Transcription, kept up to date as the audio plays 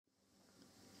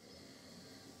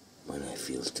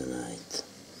feel tonight.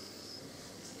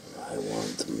 I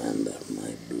want to remember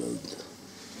my blood.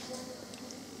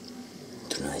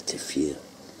 Tonight I feel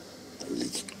a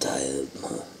little tired,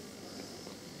 but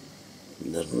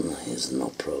there is no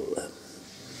problem.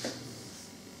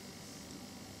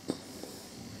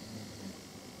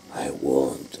 I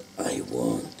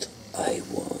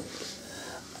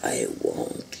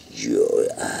want your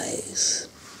eyes.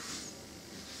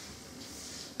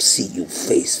 See you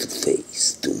face to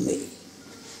face to me.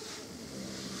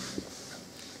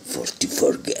 For to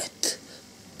forget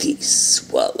this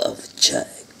swell of child.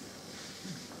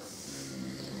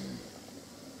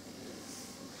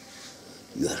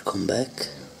 You are come back,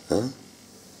 huh?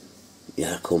 You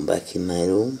are come back in my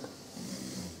room?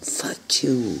 Fuck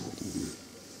you.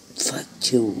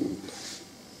 Fuck you.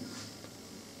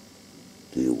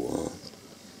 Do you want?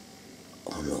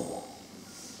 Oh no.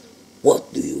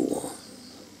 What do you want?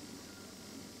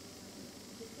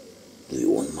 Do you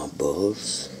want my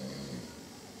balls?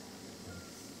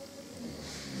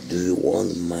 Do you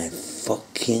want my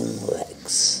fucking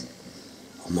legs?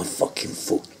 Or my fucking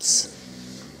foot?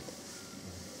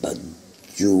 But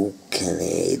you can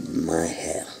hate my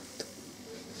heart.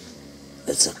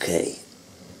 It's okay.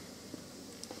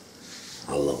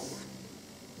 Hello.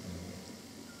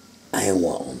 I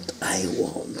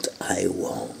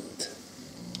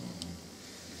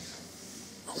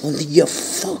want your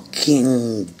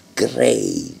fucking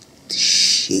great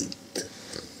shit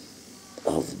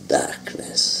of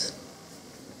darkness.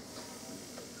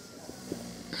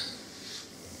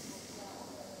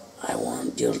 I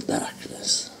want your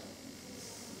darkness.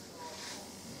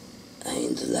 And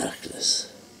in the darkness,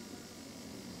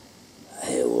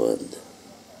 I want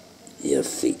your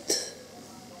feet,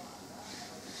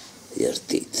 your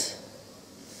teeth,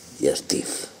 your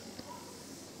teeth,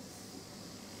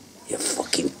 your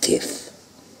fucking teeth.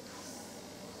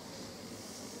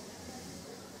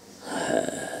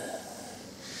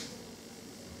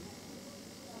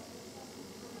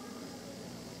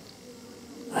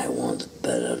 I want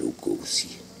better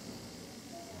Lugosi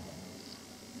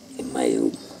in my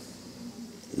room,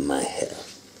 in my hair,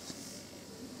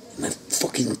 in my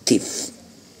fucking teeth.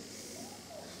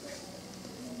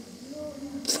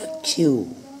 Fuck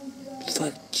you.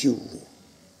 Fuck you.